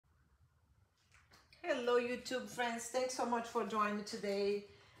Hello, YouTube friends. Thanks so much for joining me today.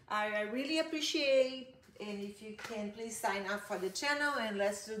 I really appreciate, and if you can, please sign up for the channel and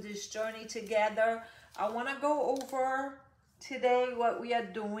let's do this journey together. I want to go over today what we are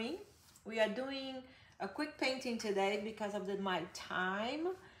doing. We are doing a quick painting today because of my time,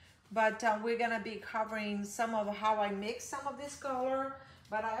 but we're going to be covering some of how I mix some of this color,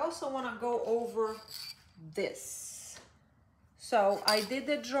 but I also want to go over this. So I did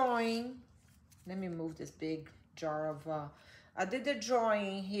the drawing. Let me move this big jar of, I did the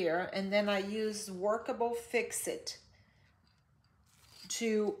drawing here, and then I used Workable Fix-It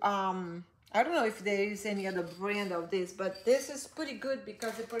to, I don't know if there is any other brand of this, but this is pretty good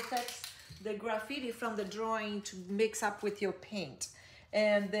because it protects the graffiti from the drawing to mix up with your paint.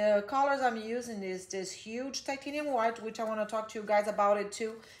 And the colors I'm using is this huge titanium white, which I want to talk to you guys about it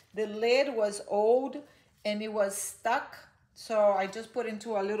too. The lid was old and it was stuck. So I just put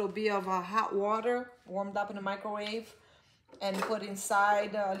into a little bit of hot water, warmed up in the microwave, and put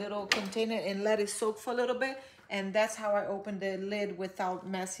inside a little container and let it soak for a little bit. And that's how I opened the lid without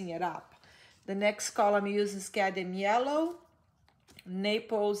messing it up. The next color I'm using is Cadmium Yellow,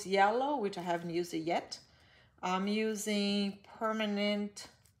 Naples Yellow, which I haven't used it yet. I'm using Permanent,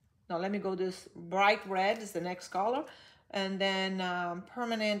 no, let me go this Bright Red is the next color. And then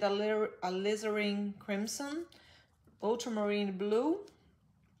Permanent Alizarin Crimson, Ultramarine Blue,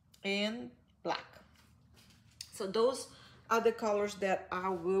 and Black. So those are the colors that I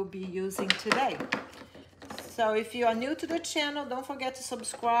will be using today. So if you are new to the channel, don't forget to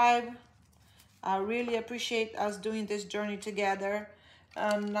subscribe. I really appreciate us doing this journey together.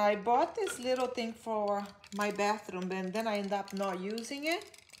 And I bought this little thing for my bathroom, and then I end up not using it.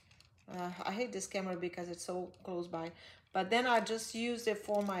 I hate this camera because it's so close by. But then I just used it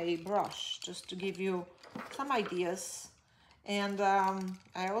for my brush, just to give you some ideas. And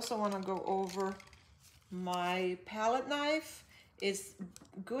I also want to go over my palette knife. It's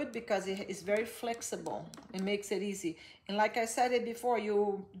good because it is very flexible. It makes it easy. And like I said it before,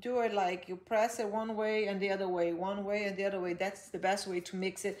 you do it like you press it one way and the other way, one way and the other way. That's the best way to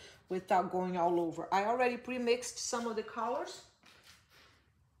mix it without going all over. I already pre-mixed some of the colors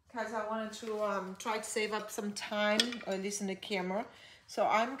because I wanted to try to save up some time, or at least in the camera. So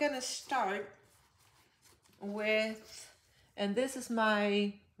I'm gonna start with, and this is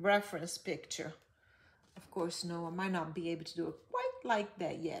my reference picture. Of course, no, I might not be able to do it quite like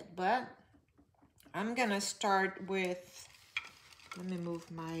that yet, but I'm gonna start with, let me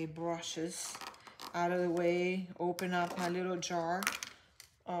move my brushes out of the way, open up my little jar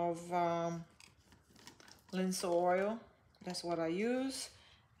of linseed oil. That's what I use.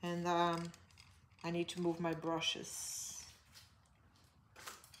 And I need to move my brushes.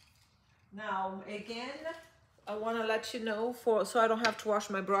 Now, again, I want to let you know, so I don't have to wash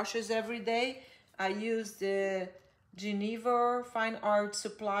my brushes every day, I use the Geneva Fine Art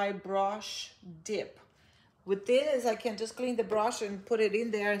Supply Brush Dip. With this, I can just clean the brush and put it in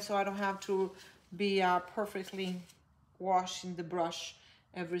there, and so I don't have to be perfectly washing the brush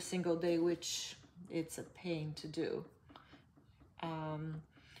every single day, which it's a pain to do.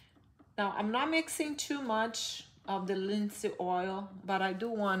 Now, I'm not mixing too much of the linseed oil, but I do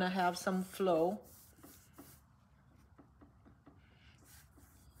want to have some flow.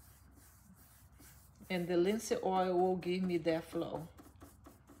 And the linseed oil will give me that flow.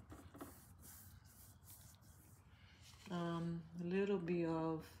 A little bit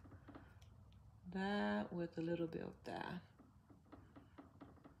of that with a little bit of that.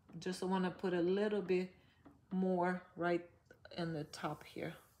 Just want to put a little bit more right in the top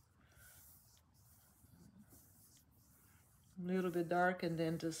here. A little bit dark, and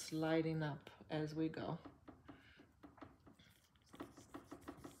then just lighting up as we go.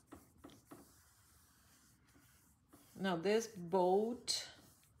 Now this boat,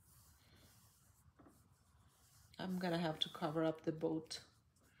 I'm gonna have to cover up the boat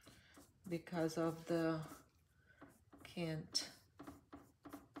because of the can't.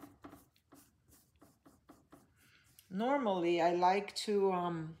 Normally I like to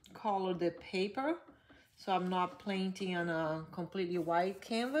color the paper, so I'm not painting on a completely white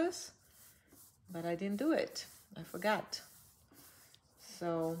canvas, but I didn't do it. I forgot.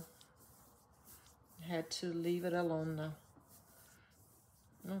 So I had to leave it alone now.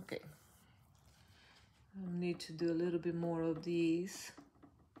 Okay. I need to do a little bit more of these.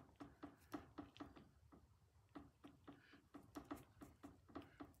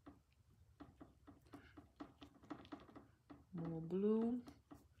 More blue.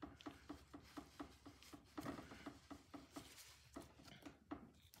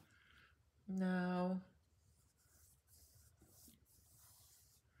 Now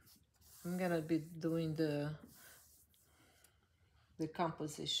I'm gonna be doing the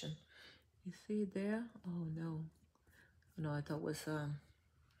composition. You see there? Oh no. No, I thought it was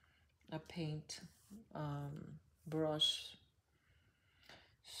a paint brush.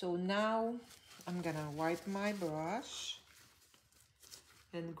 So now I'm gonna wipe my brush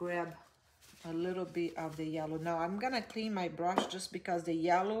and grab a little bit of the yellow. Now I'm gonna clean my brush just because the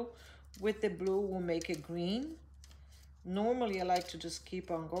yellow with the blue will make it green. Normally I like to just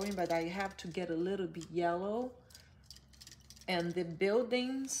keep on going, but I have to get a little bit yellow. And the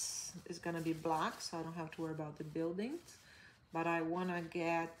buildings is gonna be black, so I don't have to worry about the buildings. But I wanna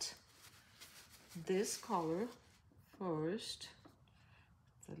get this color first.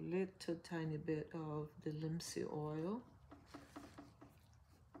 It's a little tiny bit of the linseed oil.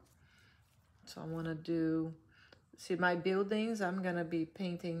 So I wanna do, see my buildings, I'm gonna be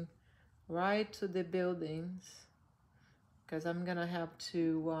painting right to the buildings because I'm gonna have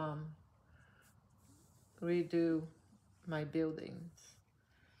to redo my buildings.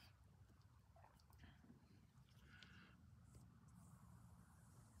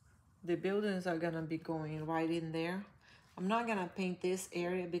 The buildings are gonna be going right in there. I'm not gonna paint this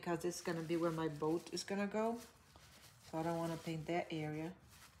area because it's gonna be where my boat is gonna go. So I don't wanna paint that area.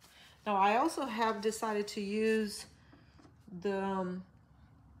 Now I also have decided to use the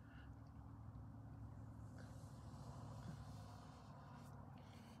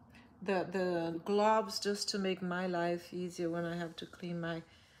gloves just to make my life easier when I have to clean my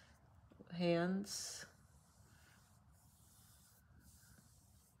hands.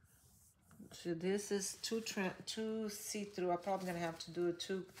 So this is too see-through. I'm probably gonna have to do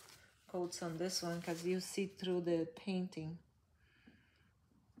 2 coats on this one because you see through the painting.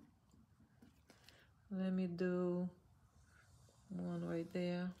 Let me do one right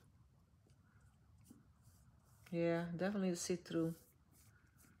there. Yeah, definitely see through.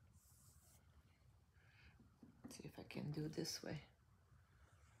 Let's see if I can do this way.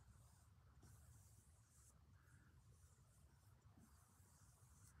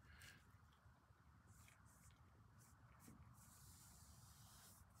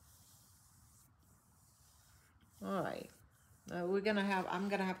 All right. I'm gonna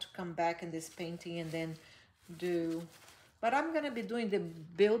have to come back in this painting and then do, but I'm gonna be doing the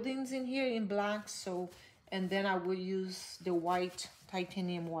buildings in here in black, so, and then I will use the white,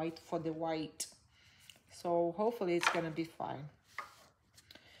 titanium white for the white. So hopefully it's gonna be fine.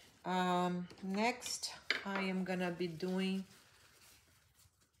 Next, I am gonna be doing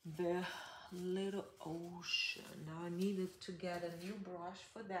the little ocean. Now I needed to get a new brush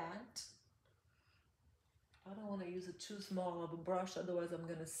for that. I don't want to use too small of a brush, otherwise I'm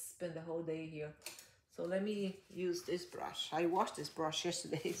gonna spend the whole day here. So let me use this brush. I washed this brush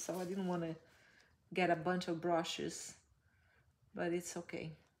yesterday, so I didn't want to get a bunch of brushes, but it's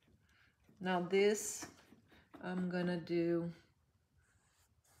okay. Now this, I'm gonna do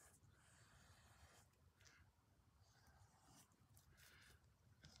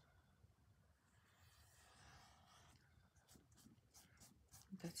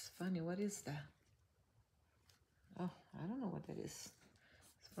that's funny. What is that? Oh, I don't know what that is.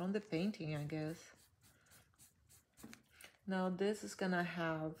 It's from the painting, I guess. Now this is gonna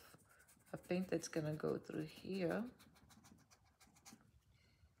have a paint that's gonna go through here.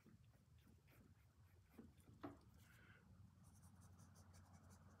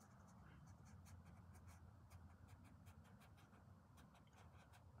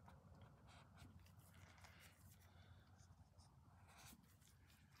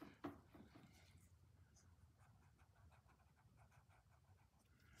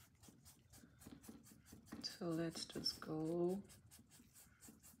 So let's just go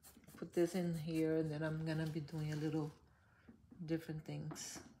put this in here, and then I'm gonna be doing a little different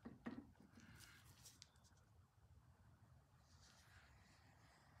things.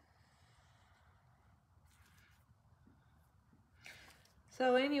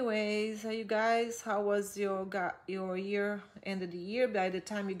 So anyways, you guys, how was your year, end of the year? By the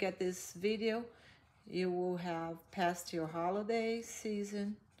time you get this video, you will have passed your holiday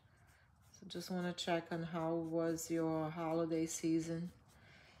season. So just want to check on how was your holiday season.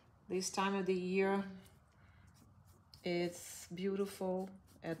 This time of the year, it's beautiful.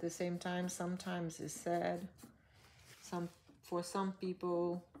 At the same time, sometimes it's sad. For some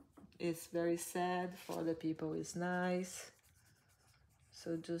people, it's very sad. For other people, it's nice.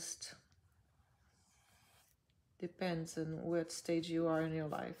 So just depends on what stage you are in your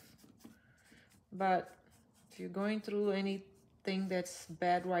life. But if you're going through anything that's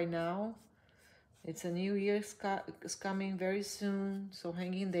bad right now, it's a new year is coming very soon, so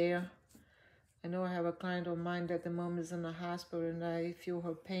hang in there. I know I have a client of mine that the mom is in the hospital, and I feel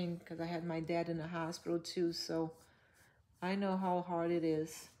her pain because I had my dad in the hospital too, so I know how hard it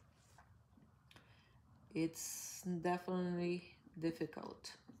is. It's definitely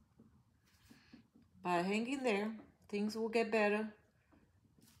difficult. But hang in there. Things will get better.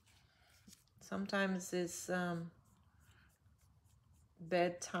 Sometimes it's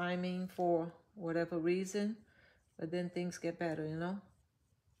bad timing for whatever reason, but then things get better, you know?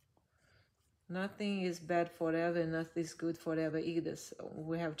 Nothing is bad forever, and nothing is good forever either. So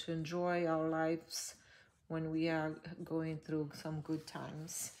we have to enjoy our lives when we are going through some good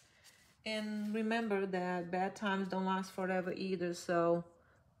times. And remember that bad times don't last forever either. So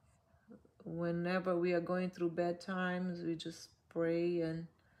whenever we are going through bad times, we just pray and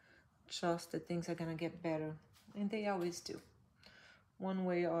trust that things are gonna get better. And they always do, one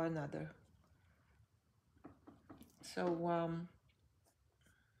way or another. So, oh,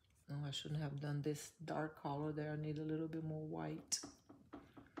 I shouldn't have done this dark color there. I need a little bit more white.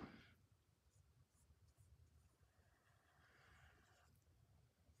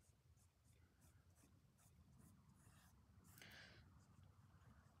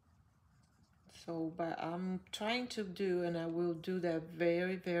 So, but I'm trying to do, and I will do that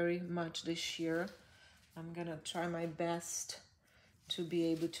very, very much this year. I'm gonna try my best to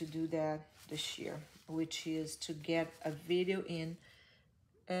be able to do that this year, which is to get a video in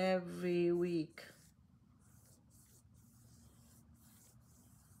every week.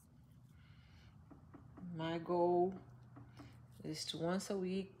 My goal is to once a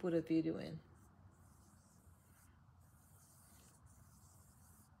week put a video in.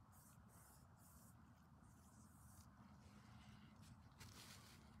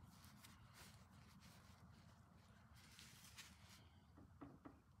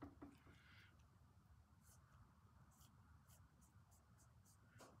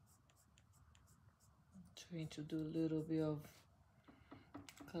 Trying to do a little bit of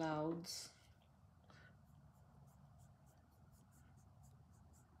clouds.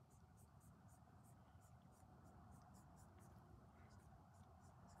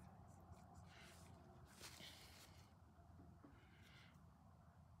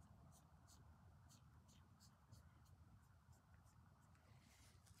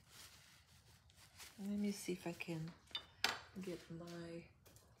 Let me see if I can get my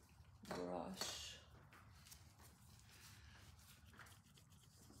brush.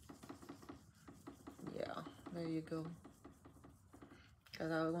 Yeah, there you go.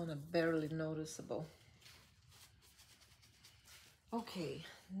 Because I want to barely noticeable. Okay,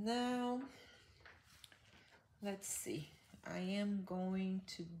 now let's see. I am going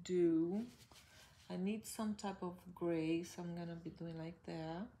to do, I need some type of gray, so I'm gonna be doing like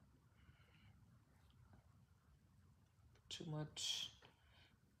that. Too much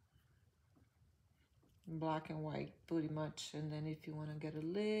black and white, pretty much. And then if you want to get a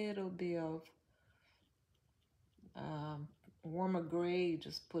little bit of warmer gray,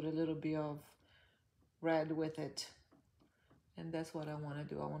 just put a little bit of red with it. And that's what I want to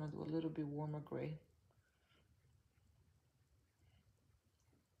do. I want to do a little bit warmer gray.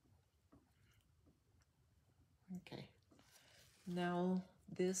 Okay, now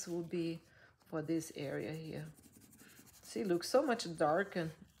this will be for this area here. See, it looks so much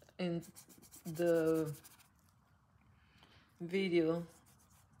darker in the video.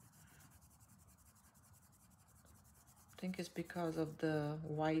 I think it's because of the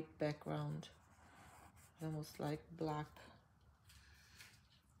white background. Almost like black.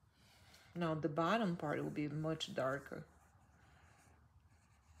 Now the bottom part will be much darker.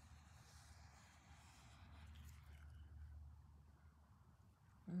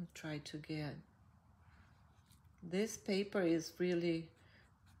 Try to get, this paper is really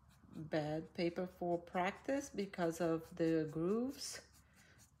bad paper for practice because of the grooves.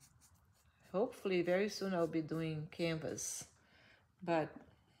 Hopefully very soon I'll be doing canvas, but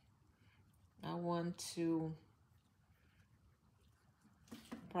I want to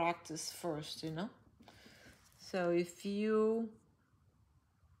practice first, you know. So if you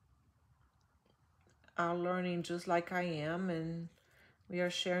are learning just like I am, and we are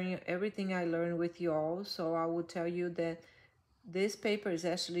sharing everything I learned with you all, so I will tell you that this paper is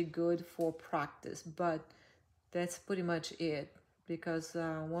actually good for practice, but that's pretty much it, because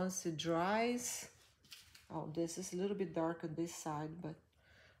once it dries, oh, this is a little bit dark on this side, but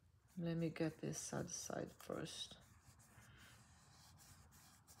let me get this other side first.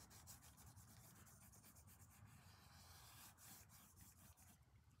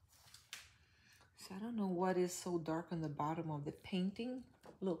 So I don't know what is so dark on the bottom of the painting.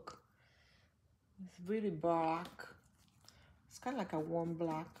 Look, it's really black. It's kind of like a warm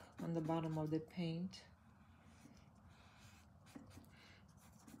black. on the bottom of the paint.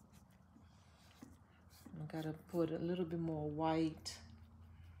 I gotta put a little bit more white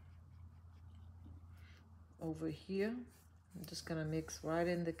over here. I'm just gonna mix right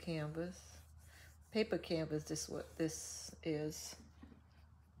in the canvas. Paper canvas, this is what this is.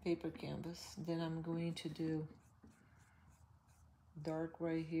 Paper canvas. Then I'm going to do dark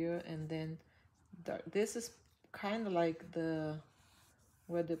right here, and then dark. This is kind of like the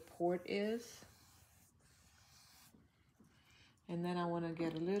where the port is. And then I want to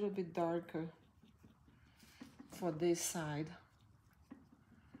get a little bit darker for this side.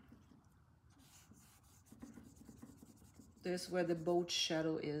 This is where the boat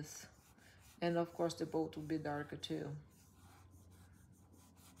shadow is. And of course the boat will be darker too.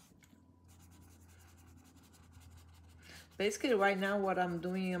 Basically right now what I'm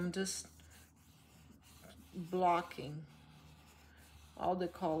doing, I'm just blocking all the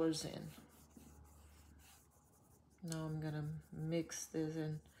colors in. Now I'm gonna mix this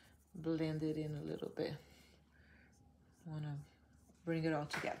and blend it in a little bit. I wanna bring it all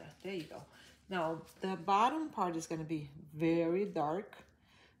together. There you go. Now the bottom part is gonna be very dark.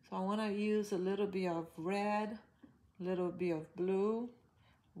 So I wanna use a little bit of red, a little bit of blue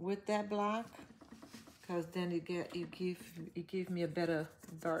with that black, because then it give me a better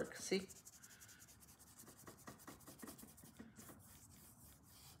dark, see?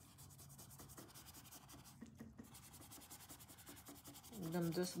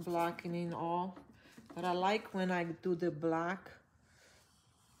 I'm just blocking in all, but I like when I do the black,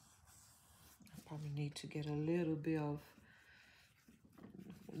 I probably need to get a little bit of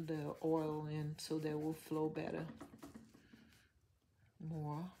the oil in so that will flow better.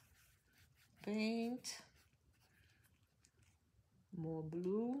 More paint, more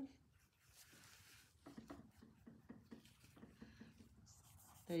blue.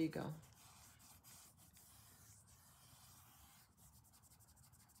 There you go.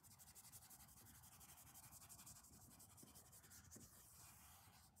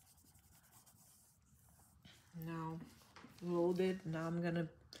 Now loaded. Now I'm gonna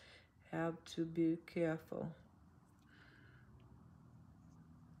have to be careful.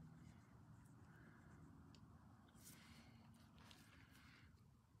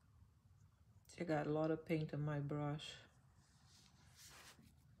 I got a lot of paint on my brush.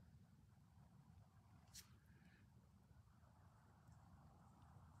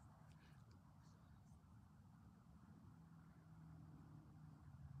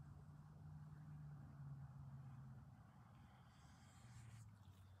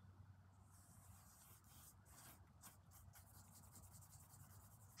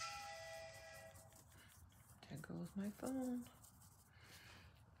 There goes my phone.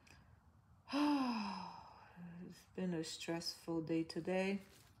 It's been a stressful day today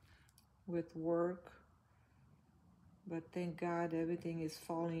with work, but thank God everything is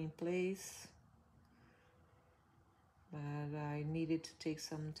falling in place. But I needed to take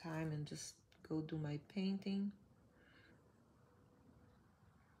some time and just go do my painting.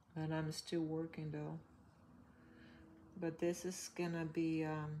 But I'm still working though. But this is gonna be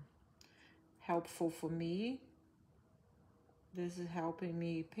helpful for me. This is helping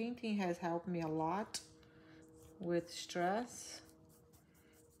me. Painting has helped me a lot with stress.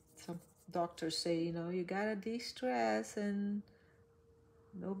 Some doctors say, you know, you gotta de-stress, and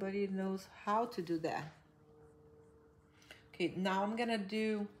nobody knows how to do that. Okay, now I'm gonna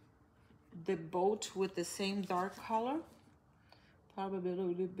do the boat with the same dark color. Probably a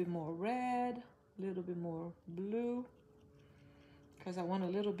little bit more red, a little bit more blue, because I want a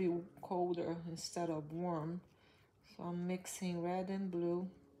little bit colder instead of warm. So I'm mixing red and blue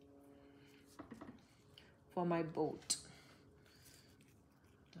for my boat.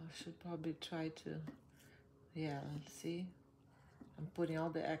 I should probably try to, yeah, see? I'm putting all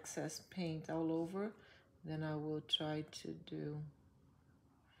the excess paint all over. Then I will try to do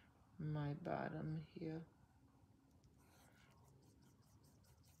my bottom here.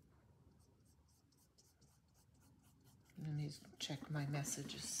 Let me check my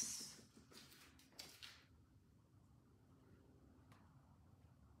messages.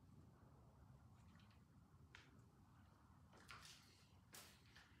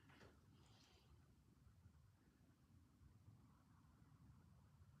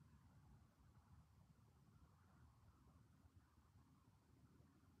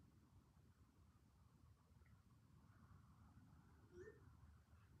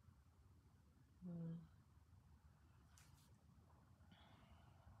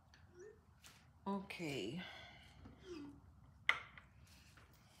 Okay.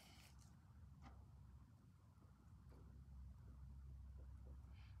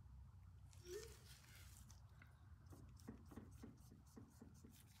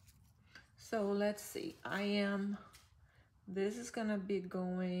 So let's see, this is gonna be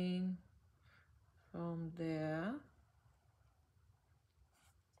going from there.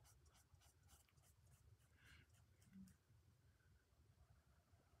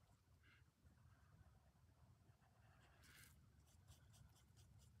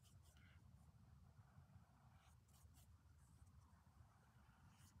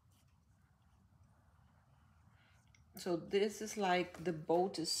 So this is like the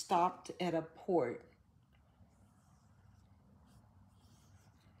boat is stopped at a port.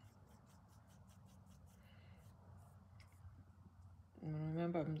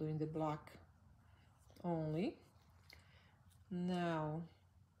 Remember, I'm doing the block only. Now,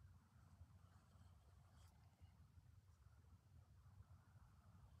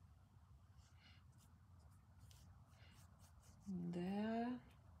 there,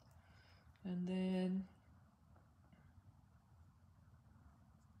 and then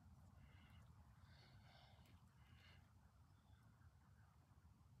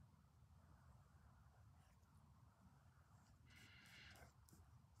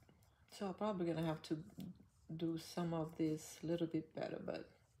so I'm probably gonna have to do some of this a little bit better, but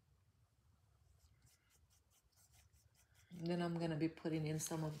then I'm gonna be putting in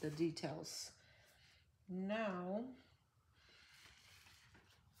some of the details. Now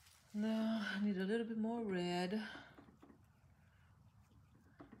I need a little bit more red.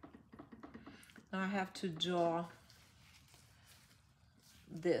 Now I have to draw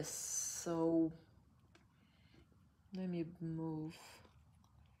this, so let me move.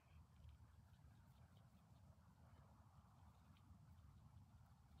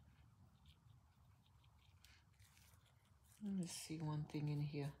 Let me see one thing in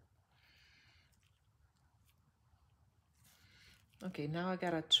here. Okay, now I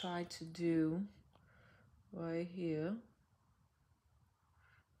gotta try to do right here.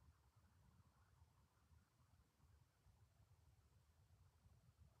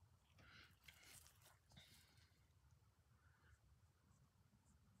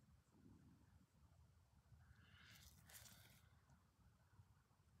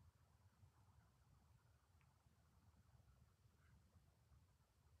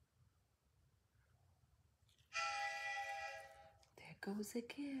 There goes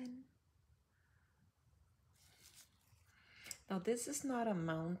again. Now this is not a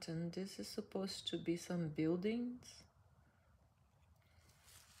mountain. This is supposed to be some buildings.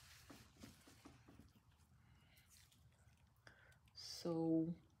 So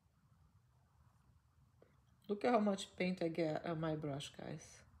look at how much paint I get on my brush, guys.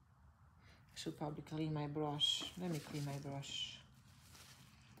 I should probably clean my brush. Let me clean my brush.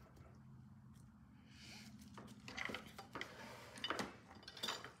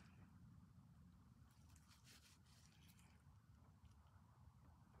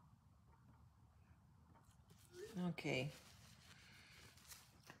 Okay.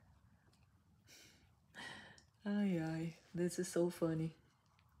 Ay, this is so funny.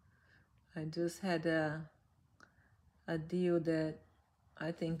 I just had a deal that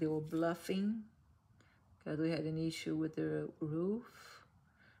I think they were bluffing because we had an issue with the roof,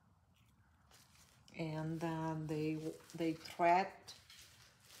 and they threatened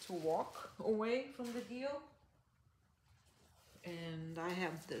to walk away from the deal. And I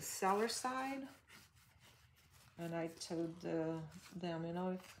have the seller side, and I told them, you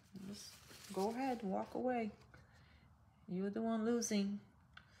know, just go ahead, walk away. You're the one losing.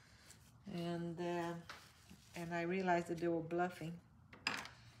 And I realized that they were bluffing,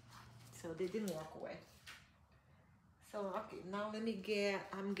 so they didn't walk away. So okay, now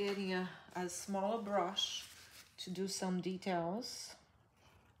I'm getting a smaller brush to do some details.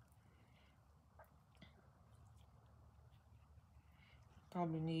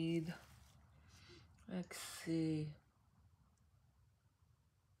 Probably need, let's see,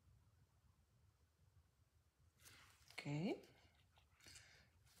 okay,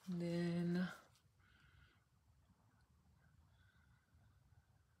 then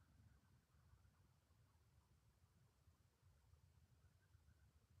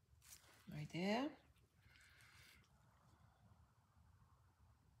right there,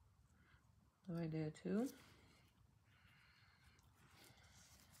 right there too.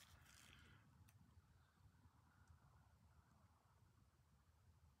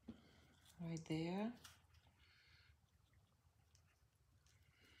 Right there.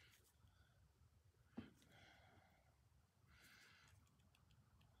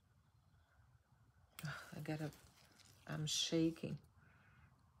 I'm shaking.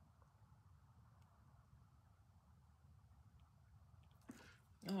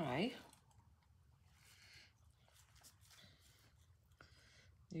 All right.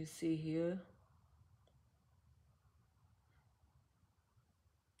 You see here?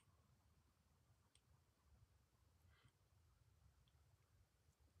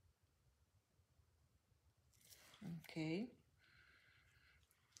 Okay.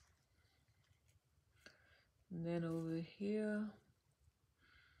 And then over here.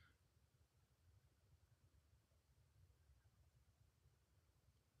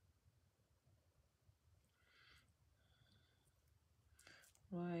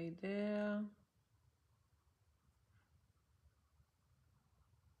 Right there.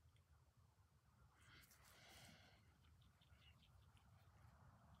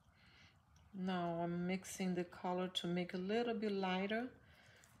 Now I'm mixing the color to make a little bit lighter,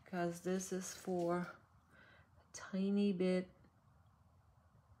 because this is for a tiny bit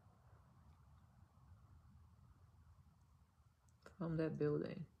from that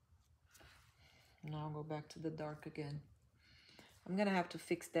building. Now I'll go back to the dark again. I'm gonna have to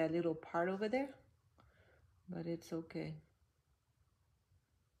fix that little part over there, but it's okay.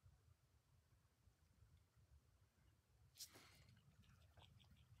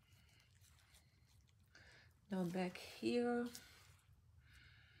 Now back here.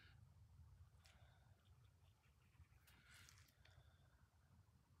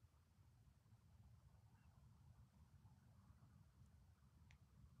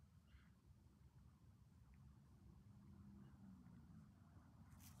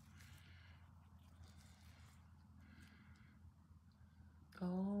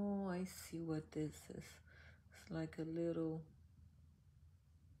 Oh, I see what this is. It's like a little...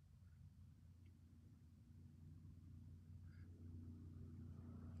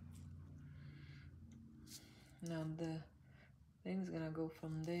 Now the thing's gonna go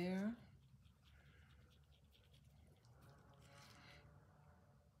from there.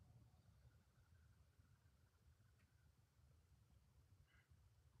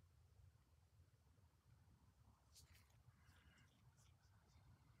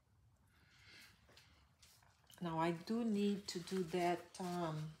 Now I do need to do that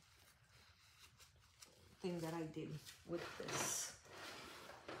thing that I did with this.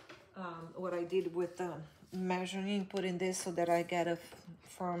 What I did with measuring, putting this so that I get a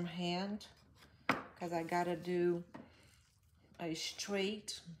firm hand, because I gotta do a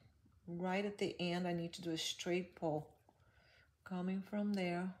straight right at the end. I need to do a straight pull coming from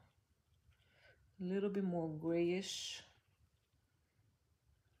there, a little bit more grayish.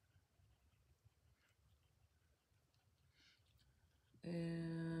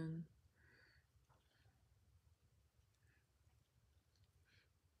 And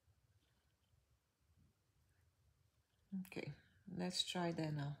okay, let's try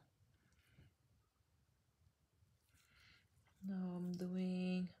that now. Now I'm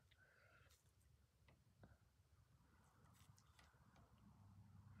doing...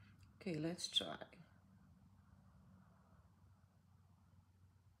 Okay, let's try.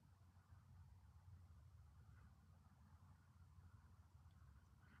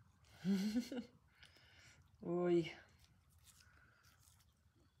 Oi.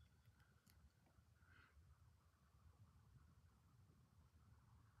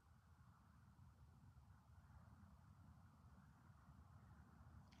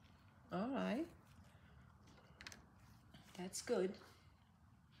 All right. That's good.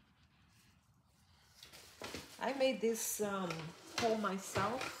 I made this pole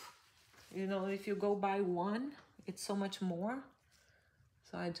myself. You know, if you go buy one, it's so much more.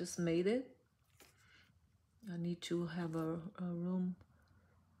 So I just made it. I need to have a room.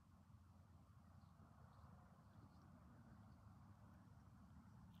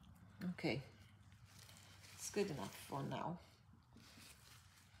 Okay, it's good enough for now.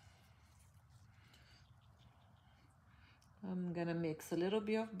 I'm gonna mix a little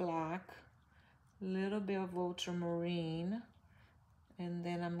bit of black, a little bit of ultramarine, and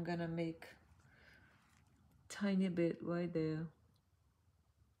then I'm gonna make tiny bit right there.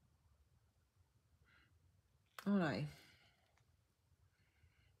 All right.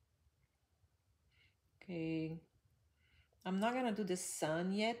 Okay, I'm not gonna do the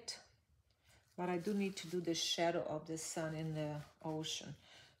sun yet, but I do need to do the shadow of the sun in the ocean.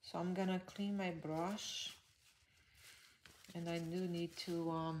 So I'm gonna clean my brush, and I do need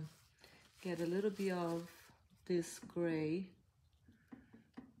to get a little bit of this gray,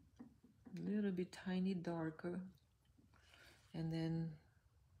 a little bit tiny darker, and then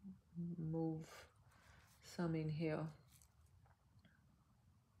move some in here.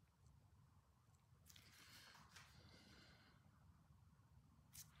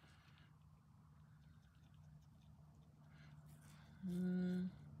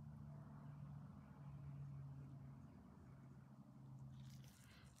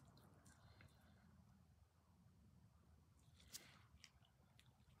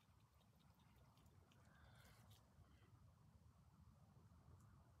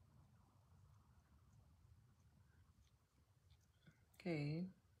 Okay.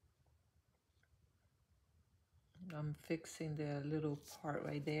 I'm fixing the little part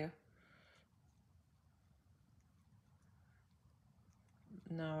right there.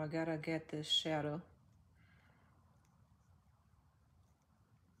 Now I gotta get this shadow.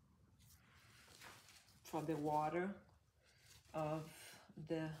 For the water of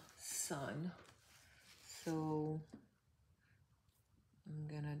the sun. So I'm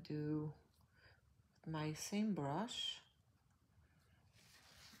gonna do my same brush,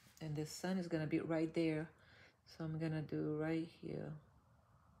 and the sun is gonna be right there. So I'm gonna do right here.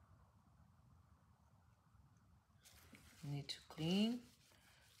 Need to clean,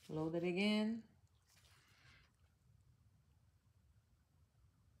 load it again.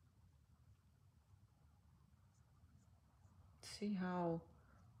 See how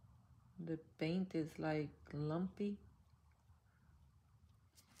the paint is like lumpy?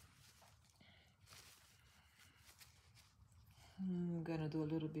 I'm gonna do a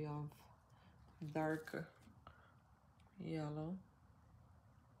little bit of darker yellow.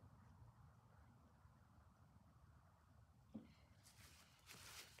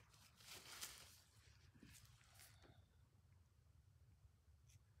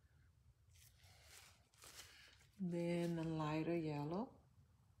 Then a lighter yellow.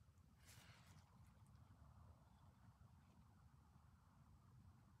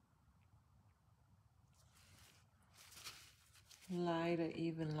 Lighter,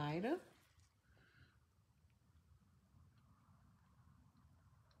 even lighter.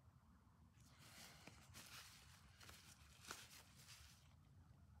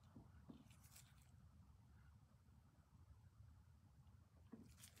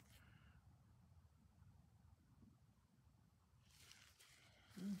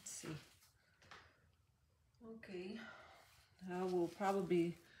 Let's see. Okay, I will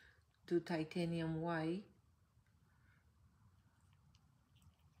probably do titanium white.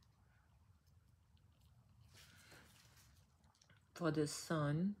 For the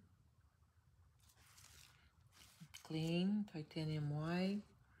sun. Clean, titanium white.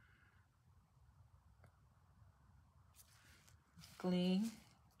 Clean,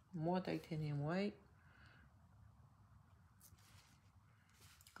 more titanium white.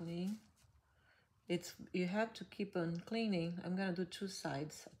 Clean. You have to keep on cleaning. I'm gonna do two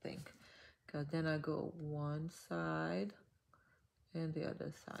sides, I think, because then I go one side and the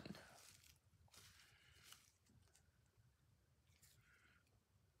other side.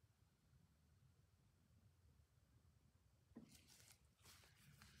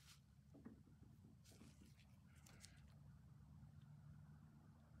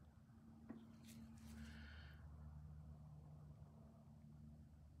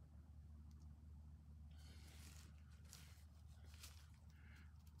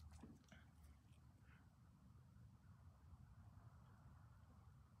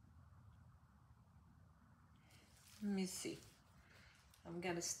 Let me see. I'm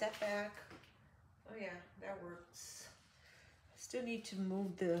gonna step back. Oh yeah, that works. Still need to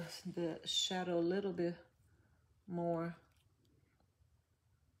move the shadow a little bit more.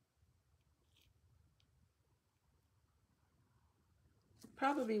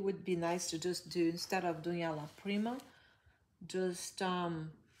 Probably would be nice to just do, instead of doing a la prima, just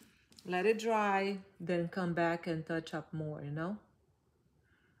let it dry, then come back and touch up more, you know?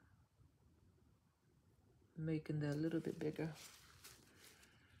 Making that a little bit bigger.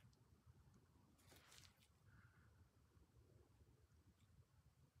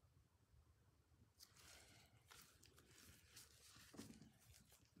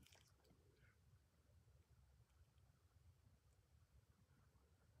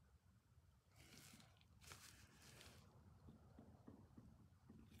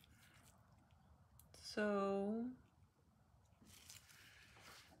 So,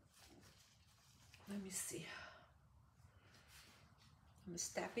 let me see. I'm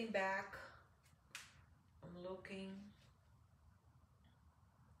stepping back. I'm looking.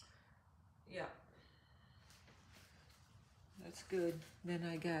 Yeah. That's good. Then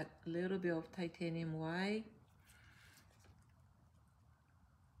I got a little bit of titanium white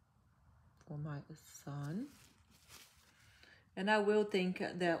for my sun. And I will think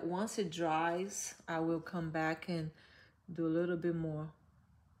that once it dries, I will come back and do a little bit more.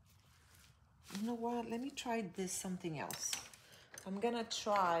 You know what? Let me try this something else. I'm gonna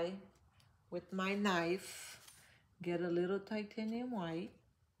try with my knife, get a little titanium white.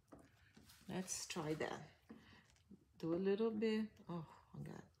 Let's try that. Do a little bit. Oh, I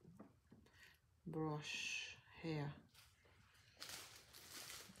got brush hair.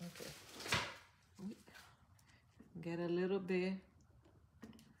 Okay. Get a little bit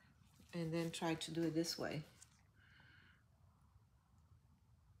and then try to do it this way.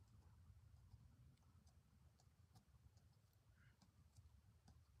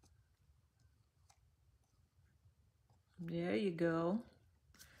 There you go.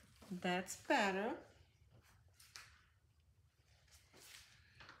 That's better.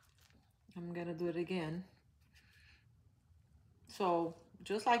 I'm gonna do it again. So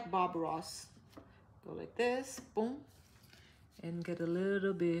just like Bob Ross, go like this, boom, and get a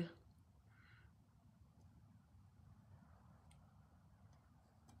little bit.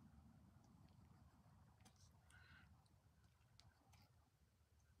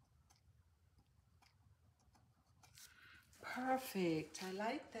 Perfect. I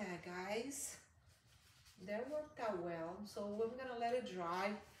like that, guys. That worked out well. So I'm gonna let it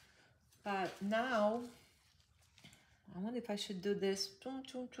dry. But now, I wonder if I should do this. Chum,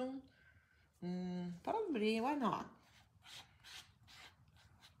 chum, chum. Probably, why not?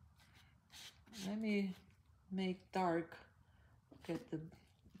 Let me make dark. Get the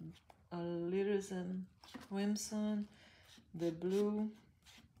Alizarin Crimson, the blue,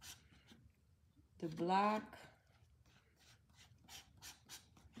 the black.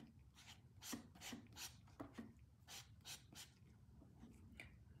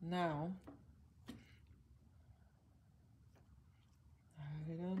 Now,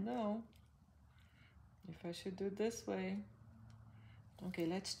 I don't know if I should do it this way. Okay,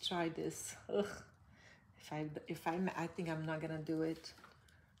 let's try this. Ugh. I think I'm not gonna do it,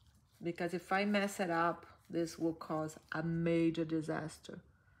 because if I mess it up, this will cause a major disaster.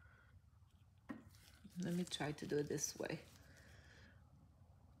 Let me try to do it this way.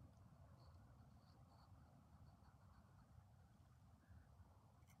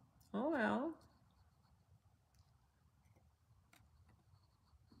 Oh well.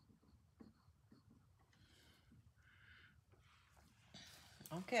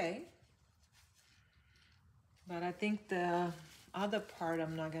 Okay. But I think the other part,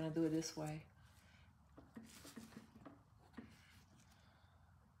 I'm not gonna do it this way.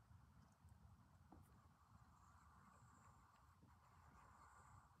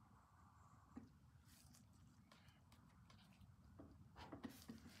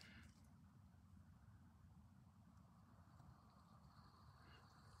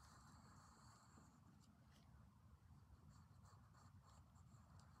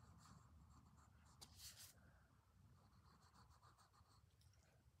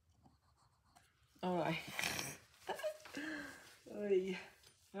 All right. Oy.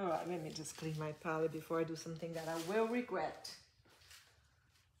 All right, let me just clean my palette before I do something that I will regret.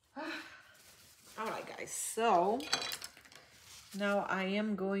 All right, guys, so now I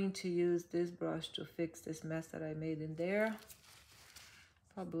am going to use this brush to fix this mess that I made in there.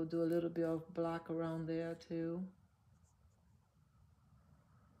 Probably do a little bit of black around there too.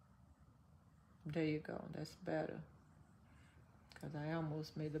 There you go, that's better. Because I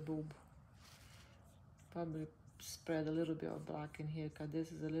almost made a boob. Probably spread a little bit of black in here because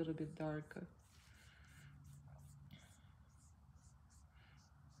this is a little bit darker.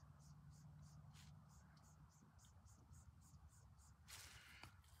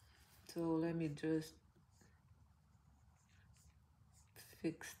 So let me just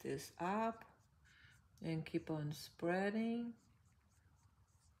fix this up and keep on spreading.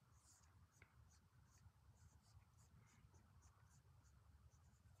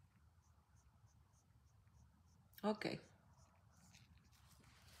 Okay,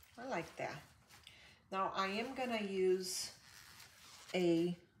 I like that. Now I am gonna use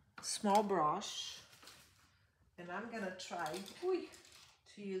a small brush, and I'm gonna try to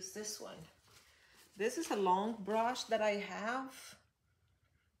use this one. This is a long brush that I have.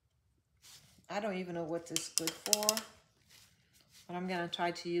 I don't even know what this is good for, but I'm gonna try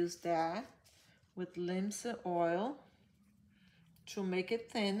to use that with linseed oil to make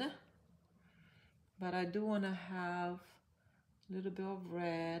it thin. But I do want to have a little bit of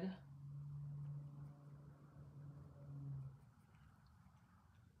red.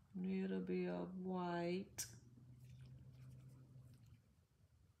 A little bit of white.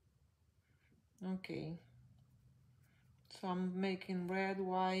 Okay. So I'm making red,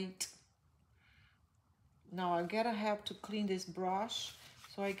 white. Now I gotta have to clean this brush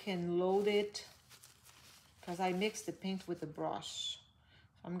so I can load it, because I mixed the paint with the brush.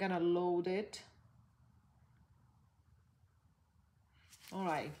 I'm gonna load it. All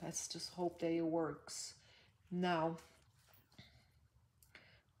right, let's just hope that it works. Now,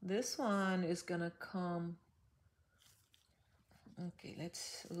 this one is gonna come. Okay,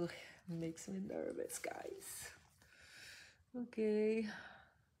 let's, makes me nervous, guys. Okay.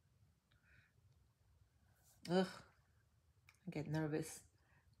 Ugh, I get nervous.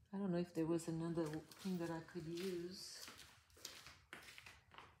 I don't know if there was another thing that I could use.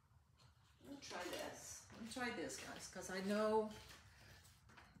 Let me try this. Let me try this, guys, because I know,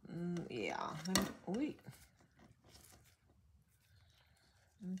 yeah.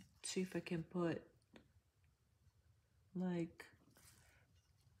 see if I can put like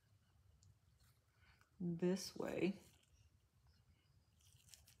this way.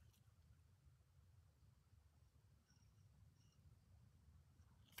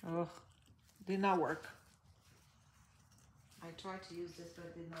 Oh, did not work. I tried to use this, but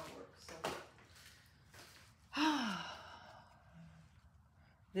it did not work. So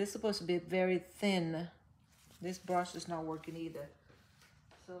this is supposed to be very thin. This brush is not working either.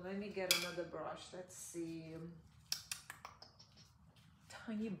 So let me get another brush. Let's see.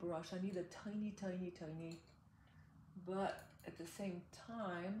 Tiny brush. I need a tiny, tiny, tiny. But at the same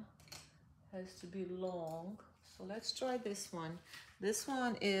time, has to be long. So let's try this one. This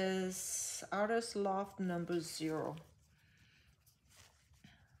one is Artist Loft number 0.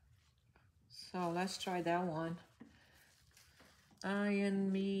 So let's try that one. I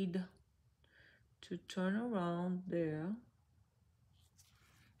need to turn around there.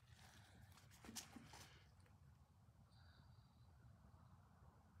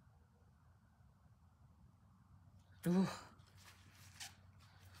 Ooh.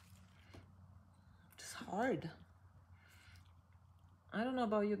 It's hard. I don't know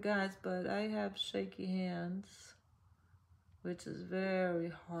about you guys, but I have shaky hands, which is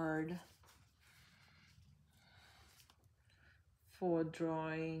very hard for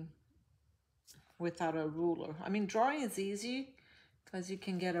drawing without a ruler. I mean, drawing is easy because you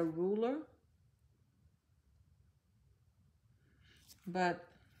can get a ruler, but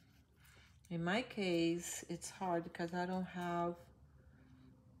in my case, it's hard because I don't have,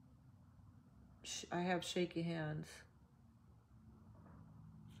 I have shaky hands.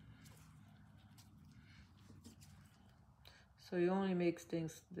 So it only makes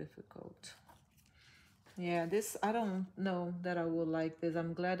things difficult. Yeah, this, I don't know that I will like this.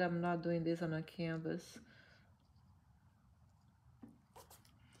 I'm glad I'm not doing this on a canvas,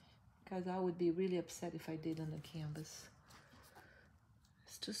 because I would be really upset if I did on a canvas.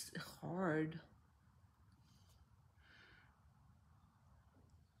 It's just hard.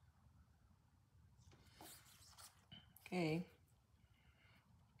 Okay.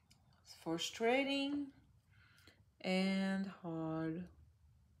 It's frustrating and hard.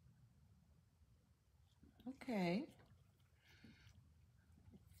 Okay.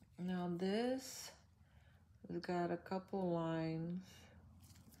 Now this has got a couple lines.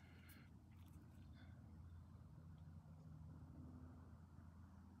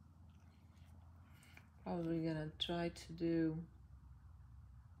 Probably gonna try to do.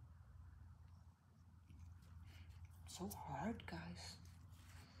 So hard, guys.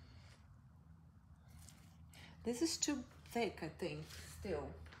 This is too thick, I think, still.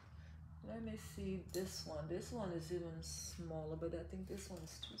 Let me see this one. This one is even smaller, but I think this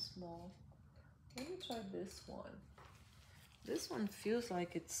one's too small. Let me try this one. This one feels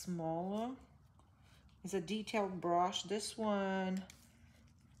like it's smaller. It's a detailed brush. This one,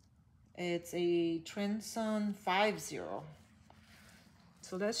 it's a Trenson 50.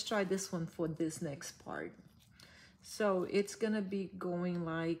 So let's try this one for this next part. So it's gonna be going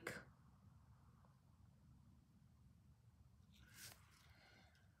like,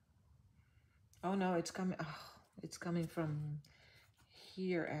 oh no, it's coming, oh, it's coming from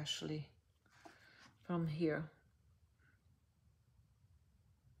here, actually, from here.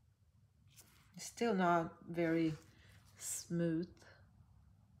 It's still not very smooth.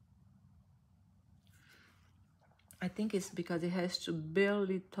 I think it's because it has to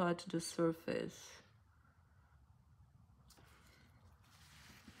barely touch the surface.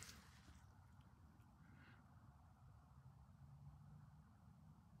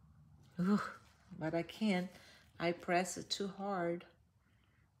 Ugh, but I can't. I press it too hard.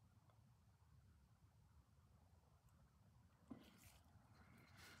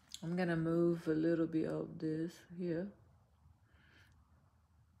 I'm gonna move a little bit of this here.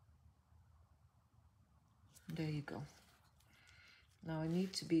 There you go. Now I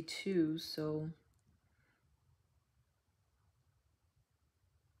need to be 2, so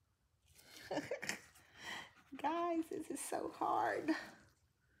guys, this is so hard.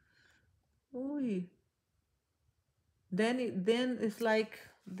 Ooh. Then it's like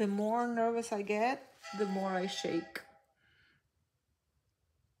the more nervous I get, the more I shake.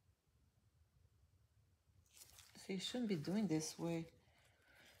 See, you shouldn't be doing this way.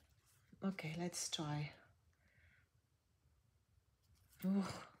 Okay, let's try. Ooh.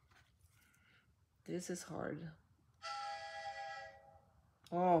 This is hard.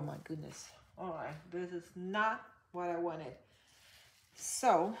 Oh my goodness. All right, this is not what I wanted.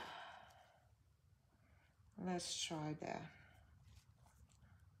 So let's try that.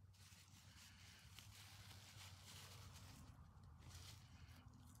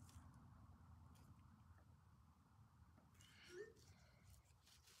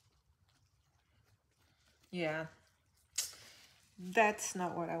 Yeah, that's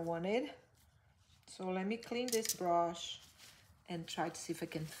not what I wanted. So let me clean this brush and try to see if I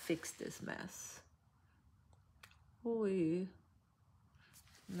can fix this mess. Ooh,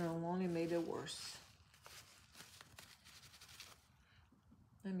 no, only made it worse.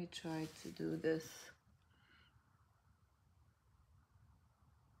 Let me try to do this.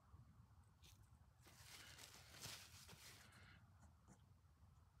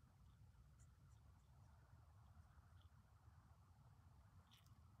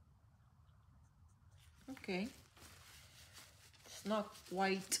 Okay, it's not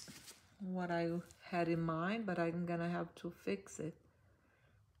quite what I had in mind, but I'm gonna have to fix it.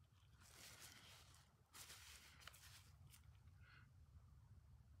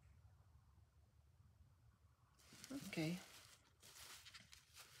 Okay.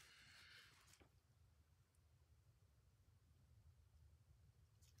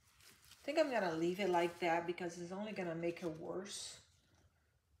 I think I'm gonna leave it like that because it's only gonna make it worse.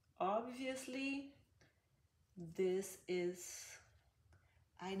 Obviously, this is,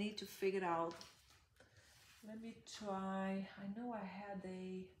 I need to figure out. Let me try. I know I had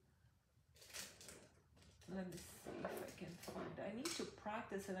a, let me see if I can find it. I need to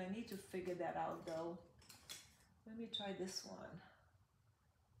practice and I need to figure that out though. Let me try this one.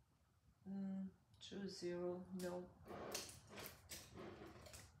 2-0, no.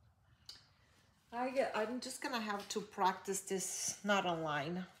 I'm just gonna have to practice this, not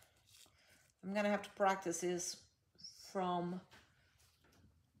online. I'm gonna have to practice this from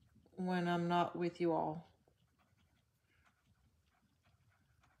when I'm not with you all.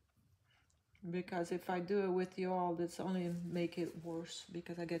 Because if I do it with you all, that's only make it worse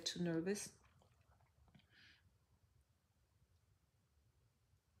because I get too nervous.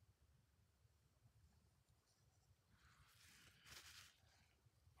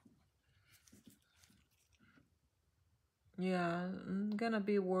 Yeah, I'm gonna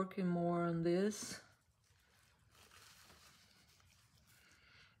be working more on this.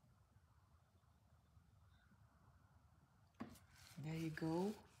 There you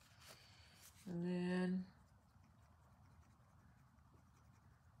go. And then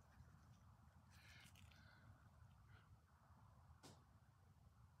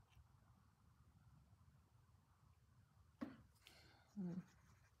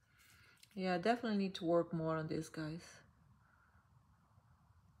yeah, I definitely need to work more on this, guys.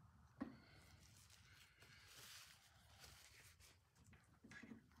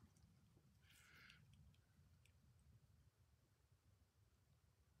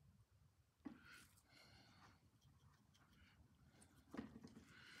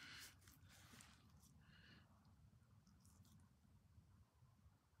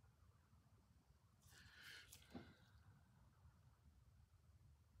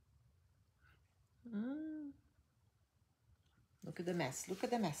 Look at the mess. Look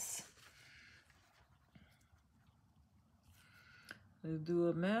at the mess. You do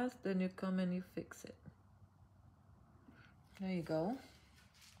a mess, then you come and you fix it. There you go.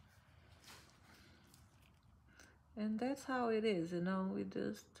 And that's how it is, you know. We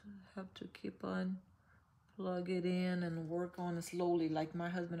just have to keep on plug it in and work on it slowly, like my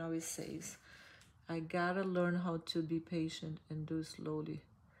husband always says. I gotta learn how to be patient and do slowly.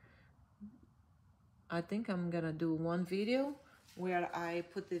 I think I'm gonna do one video where I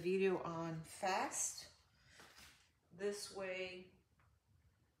put the video on fast. This way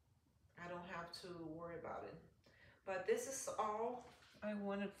I don't have to worry about it. But this is all I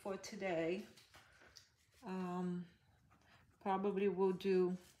wanted for today. Probably will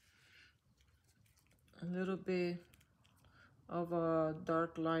do a little bit of a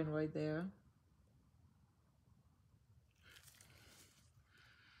dark line right there.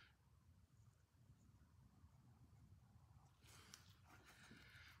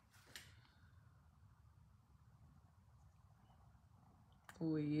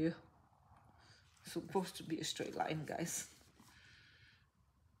 Oh yeah, supposed to be a straight line, guys.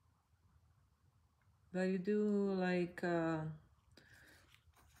 But you do like a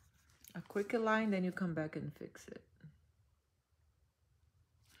quicker line, then you come back and fix it.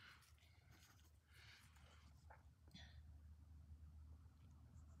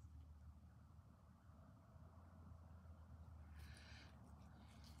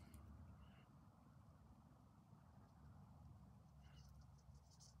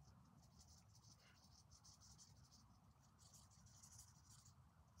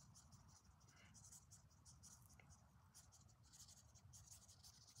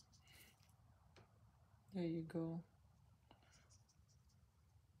 There you go.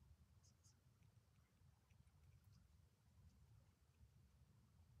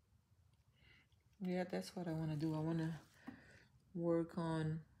 Yeah, that's what I want to do. I want to work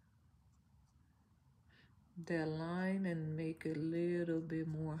on that line and make a little bit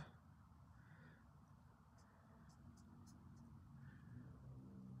more.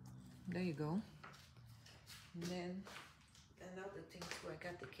 There you go. And then another thing too, I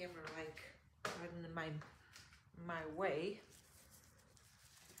got the camera like right in my way.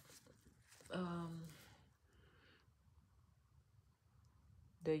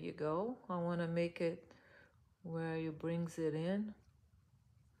 There you go. I want to make it where you brings it in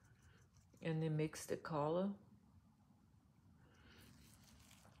and then mix the color.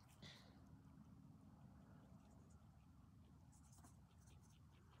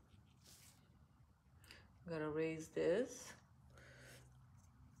 Gotta raise this.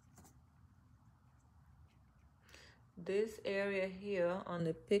 This area here on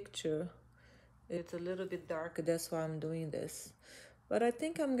the picture, it's a little bit darker. That's why I'm doing this. But I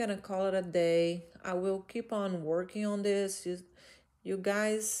think I'm gonna call it a day. I will keep on working on this. You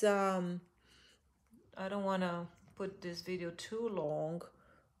guys, I don't wanna put this video too long.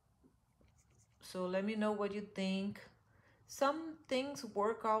 So let me know what you think. Some things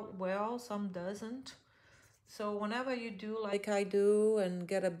work out well, some doesn't. So whenever you do like I do and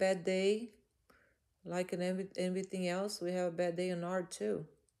get a bad day, like in everything else, we have a bad day in art too.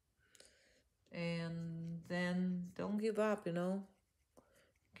 And then don't give up, you know.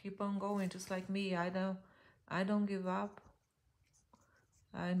 Keep on going, just like me. I don't give up.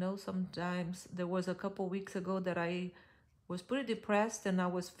 I know sometimes there was a couple weeks ago that I was pretty depressed and I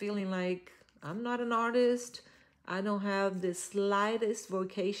was feeling like I'm not an artist. I don't have the slightest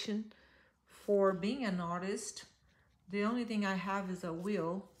vocation for being an artist. The only thing I have is a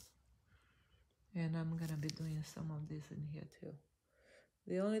will. And I'm gonna be doing some of this in here too.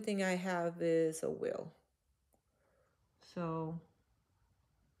 The only thing I have is a will. So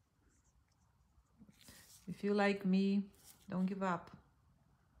if you like me, don't give up.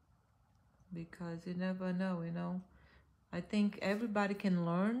 Because you never know, you know. I think everybody can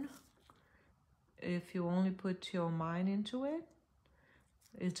learn if you only put your mind into it.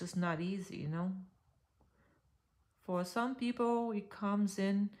 It's just not easy, you know. For some people, it comes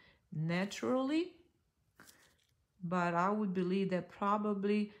in naturally, but I would believe that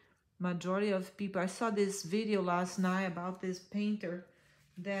probably majority of people, I saw this video last night about this painter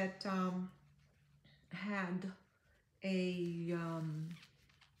that had a,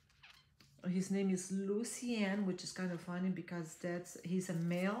 his name is Lucien, which is kind of funny because he's a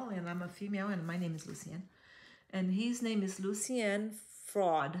male and I'm a female and my name is Lucien. And his name is Lucien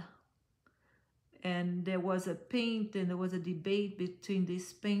Freud. And there was a paint and there was a debate between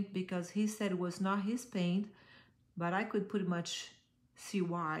this paint because he said it was not his paint, but I could pretty much see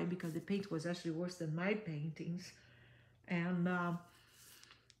why, because the paint was actually worse than my paintings. And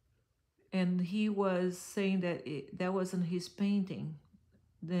he was saying that that wasn't his painting.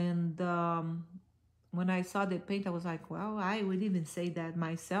 Then when I saw the paint, I was like, well, I would even say that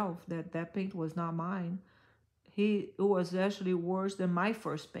myself, that paint was not mine. It was actually worse than my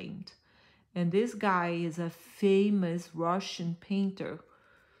first paint. And this guy is a famous Russian painter,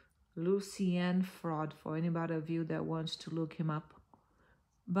 Lucien Freud, for anybody of you that wants to look him up.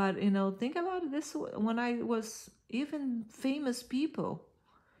 But, you know, think about this. When I was even famous people,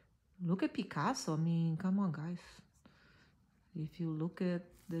 look at Picasso. I mean, come on, guys. If you look at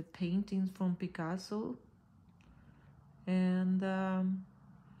the paintings from Picasso, and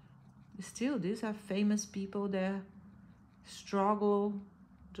still, these are famous people that struggle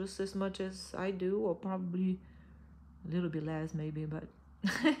just as much as I do, or probably a little bit less maybe, but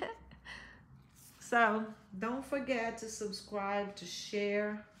so don't forget to subscribe, to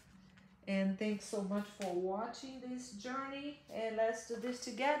share, and thanks so much for watching this journey, and let's do this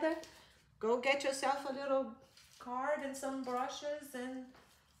together. Go get yourself a little card and some brushes and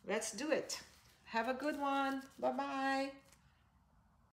let's do it. Have a good one. Bye-bye.